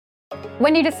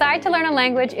When you decide to learn a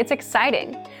language, it's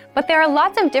exciting, but there are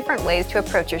lots of different ways to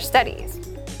approach your studies.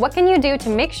 What can you do to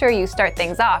make sure you start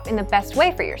things off in the best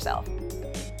way for yourself?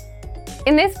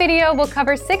 In this video, we'll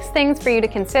cover 6 things for you to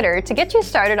consider to get you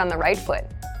started on the right foot.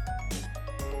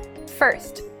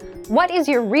 First, what is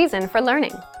your reason for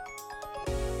learning?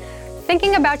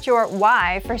 Thinking about your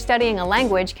why for studying a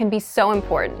language can be so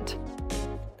important.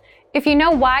 If you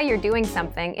know why you're doing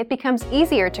something, it becomes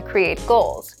easier to create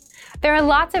goals. There are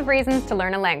lots of reasons to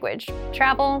learn a language: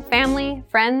 travel, family,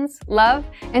 friends, love,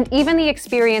 and even the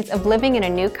experience of living in a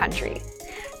new country.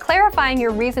 Clarifying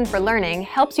your reason for learning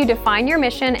helps you define your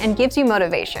mission and gives you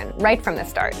motivation right from the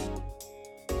start.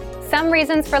 Some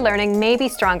reasons for learning may be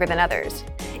stronger than others.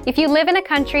 If you live in a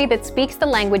country that speaks the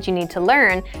language you need to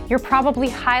learn, you're probably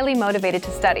highly motivated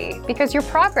to study because your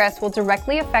progress will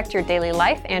directly affect your daily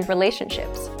life and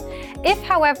relationships. If,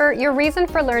 however, your reason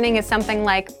for learning is something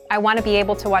like, I want to be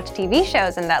able to watch TV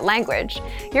shows in that language,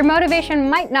 your motivation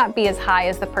might not be as high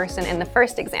as the person in the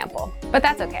first example, but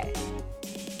that's okay.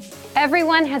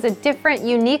 Everyone has a different,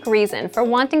 unique reason for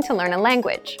wanting to learn a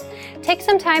language. Take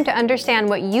some time to understand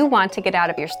what you want to get out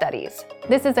of your studies.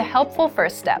 This is a helpful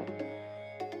first step.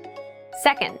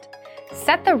 Second,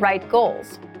 set the right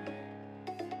goals.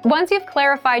 Once you've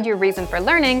clarified your reason for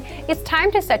learning, it's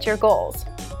time to set your goals.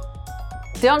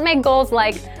 Don't make goals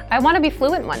like, I want to be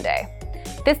fluent one day.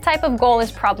 This type of goal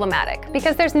is problematic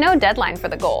because there's no deadline for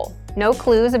the goal, no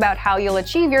clues about how you'll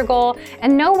achieve your goal,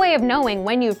 and no way of knowing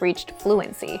when you've reached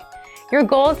fluency. Your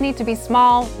goals need to be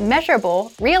small,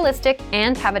 measurable, realistic,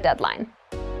 and have a deadline.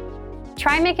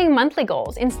 Try making monthly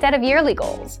goals instead of yearly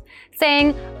goals.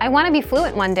 Saying, I want to be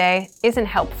fluent one day isn't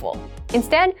helpful.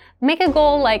 Instead, make a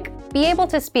goal like, be able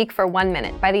to speak for 1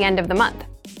 minute by the end of the month.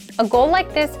 A goal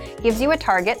like this gives you a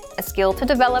target, a skill to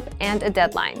develop, and a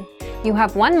deadline. You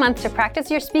have 1 month to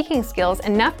practice your speaking skills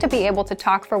enough to be able to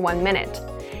talk for 1 minute.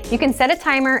 You can set a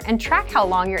timer and track how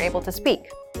long you're able to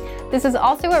speak. This is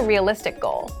also a realistic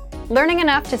goal. Learning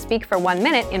enough to speak for 1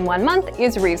 minute in 1 month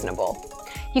is reasonable.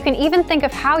 You can even think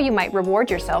of how you might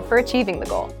reward yourself for achieving the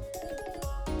goal.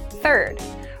 Third,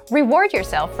 reward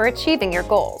yourself for achieving your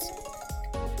goals.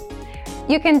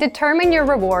 You can determine your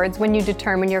rewards when you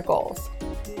determine your goals.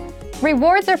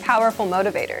 Rewards are powerful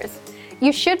motivators.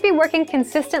 You should be working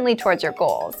consistently towards your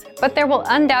goals, but there will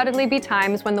undoubtedly be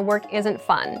times when the work isn't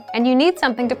fun and you need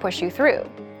something to push you through.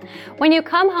 When you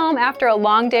come home after a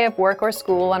long day of work or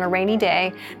school on a rainy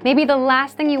day, maybe the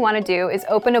last thing you want to do is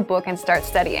open a book and start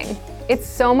studying. It's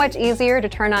so much easier to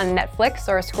turn on Netflix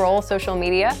or scroll social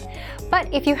media,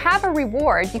 but if you have a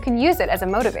reward, you can use it as a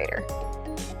motivator.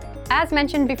 As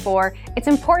mentioned before, it's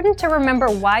important to remember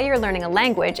why you're learning a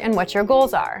language and what your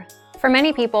goals are. For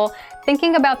many people,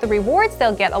 thinking about the rewards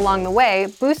they'll get along the way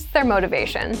boosts their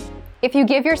motivation. If you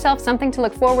give yourself something to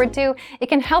look forward to, it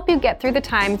can help you get through the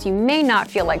times you may not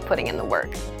feel like putting in the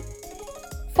work.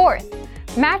 Fourth,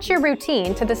 match your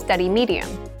routine to the study medium.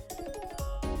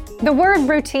 The word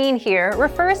routine here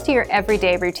refers to your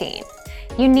everyday routine.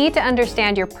 You need to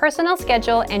understand your personal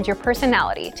schedule and your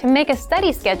personality to make a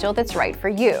study schedule that's right for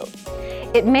you.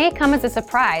 It may come as a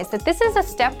surprise that this is a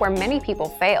step where many people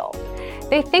fail.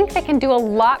 They think they can do a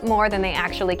lot more than they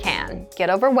actually can, get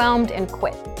overwhelmed, and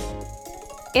quit.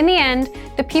 In the end,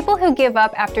 the people who give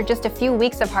up after just a few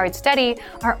weeks of hard study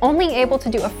are only able to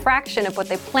do a fraction of what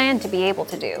they planned to be able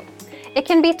to do. It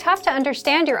can be tough to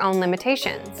understand your own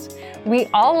limitations. We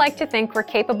all like to think we're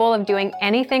capable of doing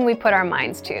anything we put our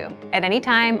minds to, at any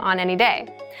time, on any day.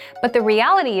 But the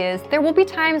reality is, there will be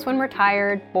times when we're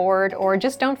tired, bored, or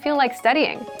just don't feel like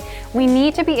studying. We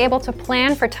need to be able to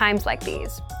plan for times like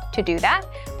these. To do that,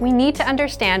 we need to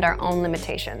understand our own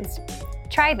limitations.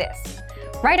 Try this.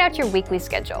 Write out your weekly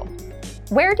schedule.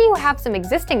 Where do you have some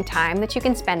existing time that you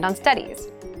can spend on studies?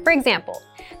 For example,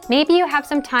 maybe you have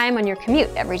some time on your commute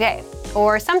every day,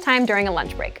 or sometime during a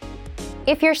lunch break.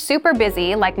 If you're super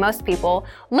busy, like most people,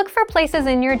 look for places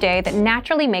in your day that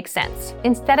naturally make sense,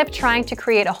 instead of trying to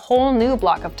create a whole new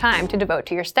block of time to devote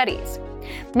to your studies.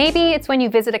 Maybe it's when you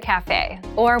visit a cafe,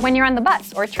 or when you're on the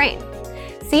bus or train.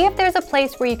 See if there's a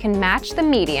place where you can match the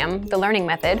medium, the learning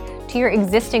method, to your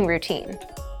existing routine.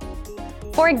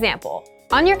 For example,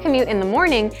 on your commute in the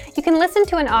morning, you can listen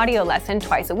to an audio lesson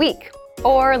twice a week,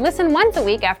 or listen once a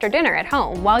week after dinner at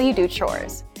home while you do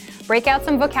chores. Break out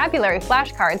some vocabulary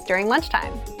flashcards during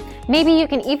lunchtime. Maybe you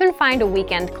can even find a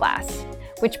weekend class.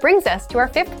 Which brings us to our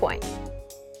 5th point.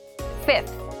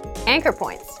 Fifth, anchor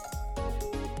points.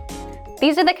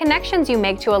 These are the connections you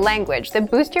make to a language that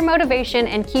boost your motivation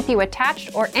and keep you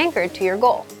attached or anchored to your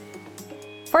goal.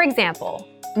 For example,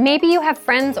 maybe you have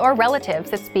friends or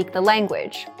relatives that speak the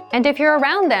language. And if you're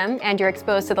around them and you're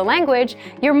exposed to the language,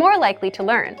 you're more likely to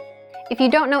learn. If you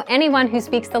don't know anyone who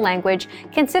speaks the language,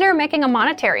 consider making a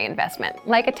monetary investment,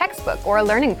 like a textbook or a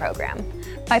learning program.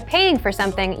 By paying for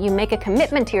something, you make a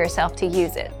commitment to yourself to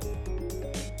use it.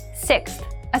 Sixth,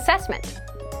 assessment.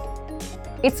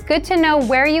 It's good to know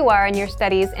where you are in your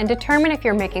studies and determine if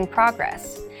you're making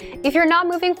progress. If you're not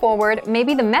moving forward,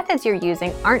 maybe the methods you're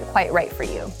using aren't quite right for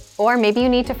you. Or maybe you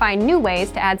need to find new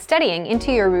ways to add studying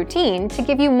into your routine to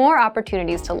give you more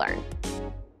opportunities to learn.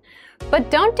 But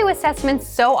don't do assessments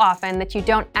so often that you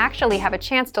don't actually have a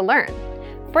chance to learn.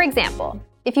 For example,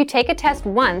 if you take a test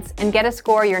once and get a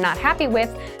score you're not happy with,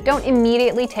 don't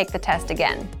immediately take the test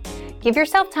again. Give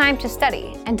yourself time to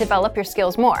study and develop your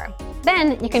skills more.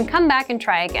 Then you can come back and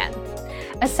try again.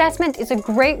 Assessment is a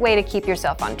great way to keep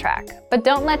yourself on track, but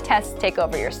don't let tests take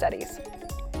over your studies.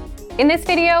 In this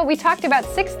video, we talked about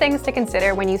 6 things to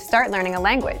consider when you start learning a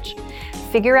language.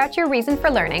 Figure out your reason for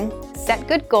learning, set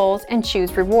good goals, and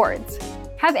choose rewards.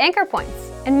 Have anchor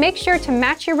points, and make sure to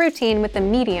match your routine with the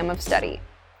medium of study.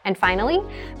 And finally,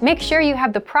 make sure you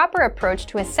have the proper approach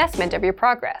to assessment of your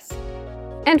progress.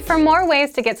 And for more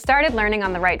ways to get started learning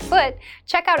on the right foot,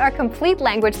 check out our complete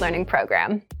language learning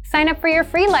program. Sign up for your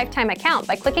free lifetime account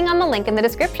by clicking on the link in the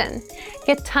description.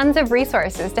 Get tons of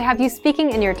resources to have you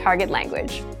speaking in your target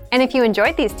language. And if you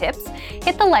enjoyed these tips,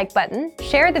 hit the like button,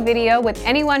 share the video with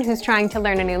anyone who's trying to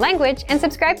learn a new language, and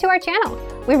subscribe to our channel.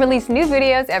 We release new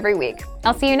videos every week.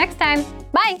 I'll see you next time.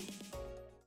 Bye!